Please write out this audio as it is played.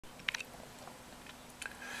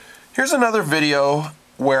Here's another video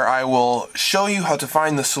where I will show you how to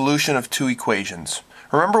find the solution of two equations.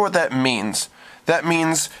 Remember what that means. That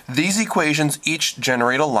means these equations each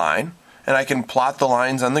generate a line, and I can plot the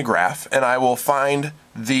lines on the graph, and I will find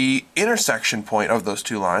the intersection point of those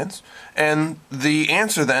two lines, and the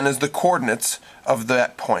answer then is the coordinates of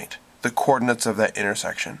that point, the coordinates of that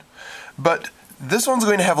intersection. But this one's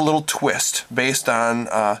going to have a little twist based on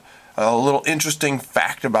a little interesting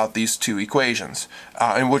fact about these two equations,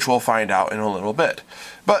 in which we'll find out in a little bit.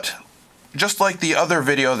 But just like the other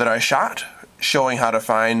video that I shot showing how to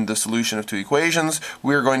find the solution of two equations,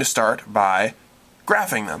 we're going to start by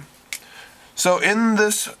graphing them. So in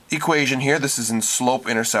this equation here, this is in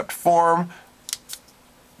slope-intercept form.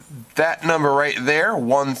 That number right there,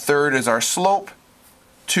 1/3 is our slope,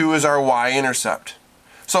 2 is our y-intercept.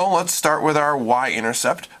 So let's start with our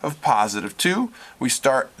y-intercept of +2. We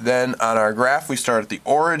start then on our graph, we start at the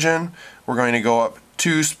origin. We're going to go up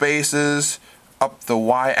 2 spaces, up the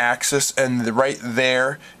y-axis, and right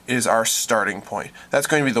there is our starting point. That's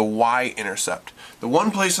going to be the y-intercept. The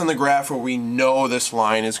one place on the graph where we know this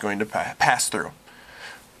line is going to pass through.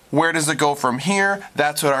 Where does it go from here?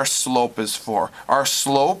 That's what our slope is for. Our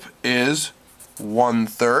slope is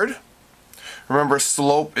 1/3. Remember,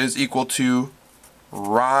 slope is equal to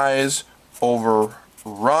rise over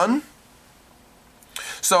run.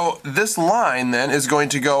 So this line then is going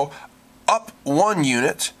to go up 1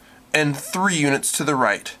 unit and 3 units to the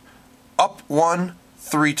right. Up 1,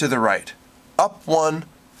 3 to the right. Up 1,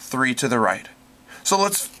 3 to the right. So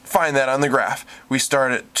let's find that on the graph. We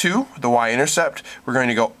start at 2, the y-intercept. We're going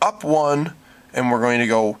to go up 1, and we're going to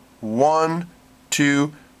go 1,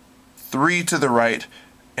 2, 3 to the right,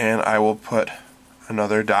 and I will put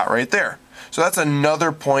another dot right there. So that's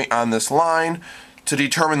another point on this line. To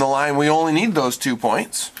determine the line, we only need those 2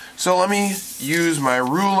 points. So let me use my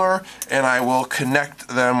ruler, and I will connect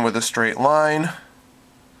them with a straight line.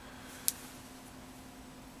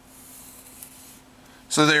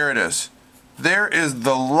 So there it is. There is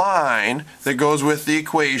the line that goes with the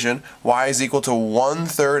equation y is equal to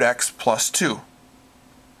 1/3 x plus 2.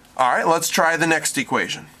 Alright, let's try the next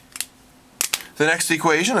equation. The next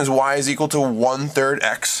equation is y is equal to 1/3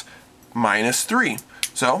 x minus 3.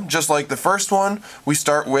 So, just like the first one, we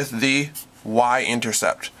start with the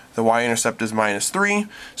y-intercept. The y-intercept is -3.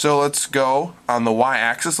 So let's go on the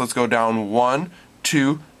y-axis. Let's go down 1,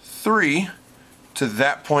 2, 3 to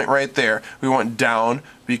that point right there. We went down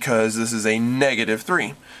because this is a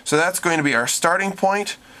 -3. So that's going to be our starting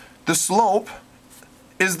point. The slope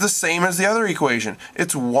is the same as the other equation.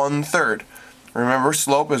 It's 1/3. Remember,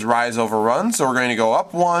 slope is rise over run, so we're going to go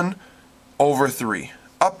up 1 over 3.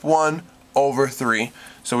 Up 1 over 3.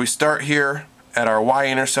 So we start here at our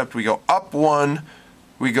y-intercept, we go up 1,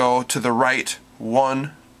 we go to the right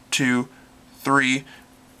 1, 2, 3.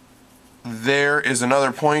 There is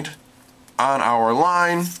another point on our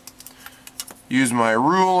line. Use my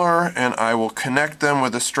ruler and I will connect them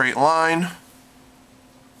with a straight line.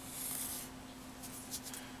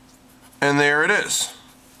 And there it is.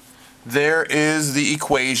 There is the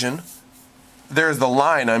equation. There's the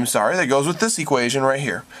line, I'm sorry, that goes with this equation right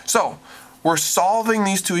here. So, we're solving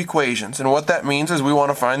these two equations, and what that means is we want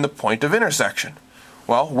to find the point of intersection.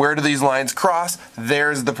 Well, where do these lines cross?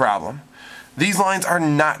 There's the problem. These lines are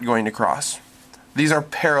not going to cross. These are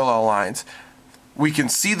parallel lines. We can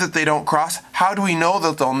see that they don't cross. How do we know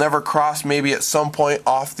that they'll never cross maybe at some point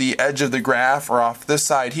off the edge of the graph or off this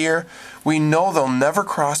side here? We know they'll never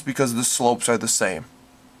cross because the slopes are the same.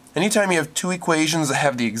 Anytime you have two equations that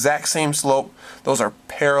have the exact same slope, those are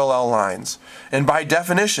parallel lines. And by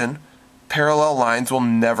definition, parallel lines will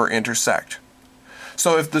never intersect.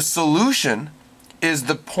 So if the solution is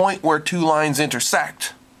the point where two lines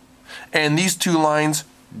intersect, and these two lines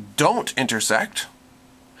don't intersect,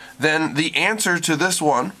 then the answer to this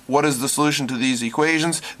one, what is the solution to these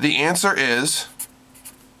equations? The answer is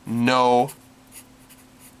no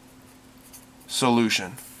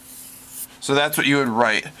solution. So that's what you would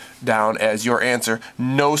write down as your answer,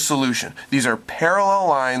 no solution. These are parallel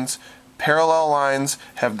lines. Parallel lines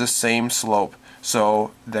have the same slope,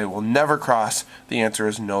 so they will never cross. The answer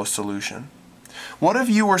is no solution. What if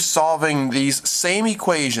you were solving these same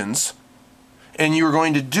equations and you were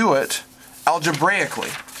going to do it algebraically?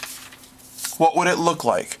 What would it look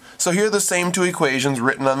like? So here are the same two equations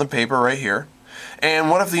written on the paper right here. And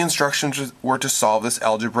what if the instructions were to solve this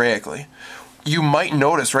algebraically? You might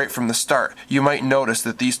notice right from the start, you might notice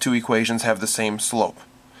that these two equations have the same slope.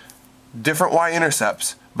 Different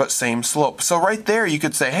y-intercepts, but same slope. So right there you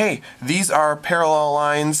could say, hey, these are parallel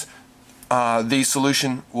lines. The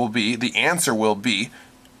solution will be, the answer will be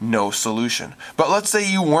no solution. But let's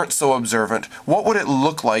say you weren't so observant. What would it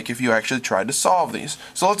look like if you actually tried to solve these?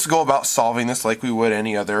 So let's go about solving this like we would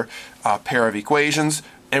any other pair of equations,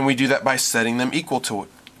 and we do that by setting them equal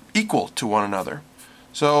to one another.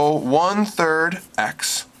 So 1/3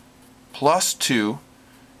 x plus 2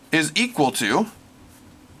 is equal to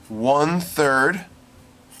 1/3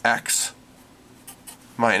 x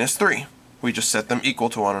minus 3. We just set them equal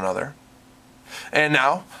to one another. And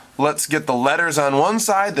now let's get the letters on one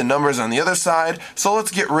side, the numbers on the other side. So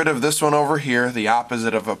let's get rid of this one over here. The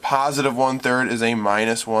opposite of a positive 1/3 is a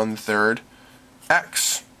minus 1/3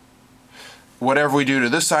 x. Whatever we do to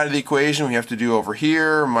this side of the equation, we have to do over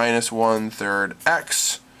here, minus 1/3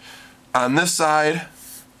 x. On this side,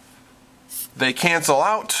 they cancel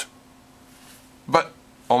out. But,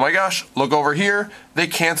 oh my gosh, look over here, they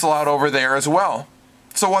cancel out over there as well.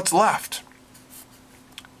 So what's left?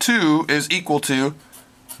 2 is equal to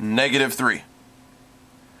 -3.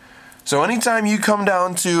 So anytime you come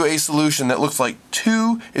down to a solution that looks like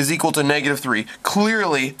 2 is equal to -3,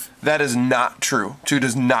 clearly that is not true. 2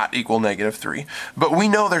 does not equal -3. But we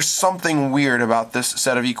know there's something weird about this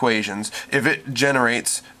set of equations if it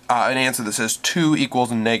generates an answer that says 2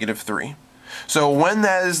 equals -3. So when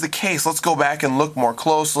that is the case, let's go back and look more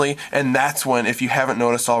closely, and that's when, if you haven't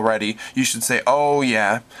noticed already, you should say, oh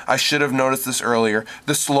yeah, I should have noticed this earlier.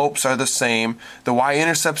 The slopes are the same. The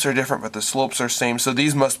y-intercepts are different, but the slopes are same, so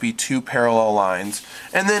these must be two parallel lines.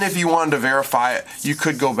 And then if you wanted to verify it, you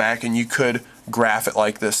could go back and you could graph it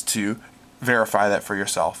like this to verify that for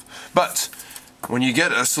yourself. But when you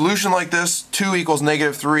get a solution like this, 2 equals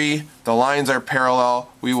 -3, the lines are parallel,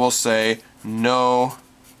 we will say no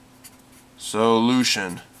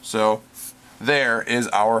solution. So there is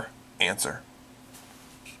our answer.